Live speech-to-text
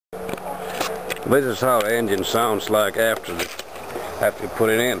This is how the engine sounds like after you put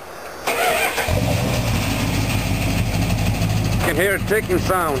it in. You can hear a ticking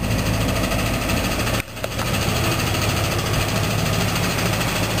sound.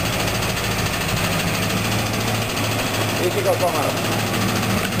 Easy go, come out.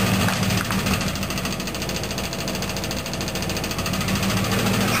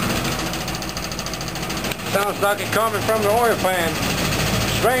 Sounds like it coming from the oil pan.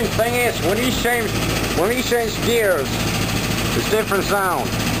 Strange thing is, when he change gears, it's different sound.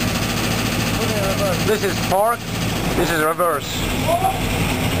 This is park, this is reverse.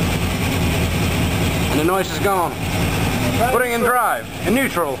 And the noise is gone. Putting in drive, in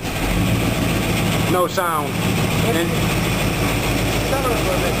neutral, no sound.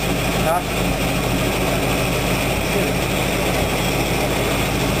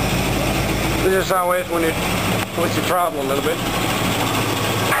 This is how it is when you switch the throttle a little bit.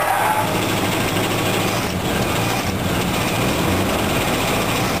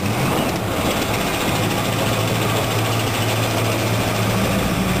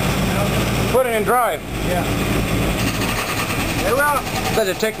 Put it in drive. Yeah. There we are. That's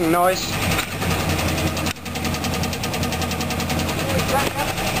a ticking noise.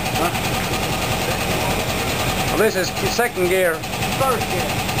 Well, this is second gear. First gear.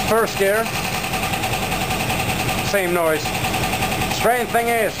 First gear. Same noise. Strange thing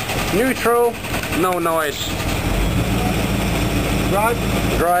is, neutral, no noise. Drive.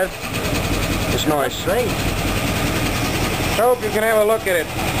 It's noise. Great. Hope you can have a look at it.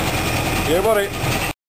 Yeah, buddy.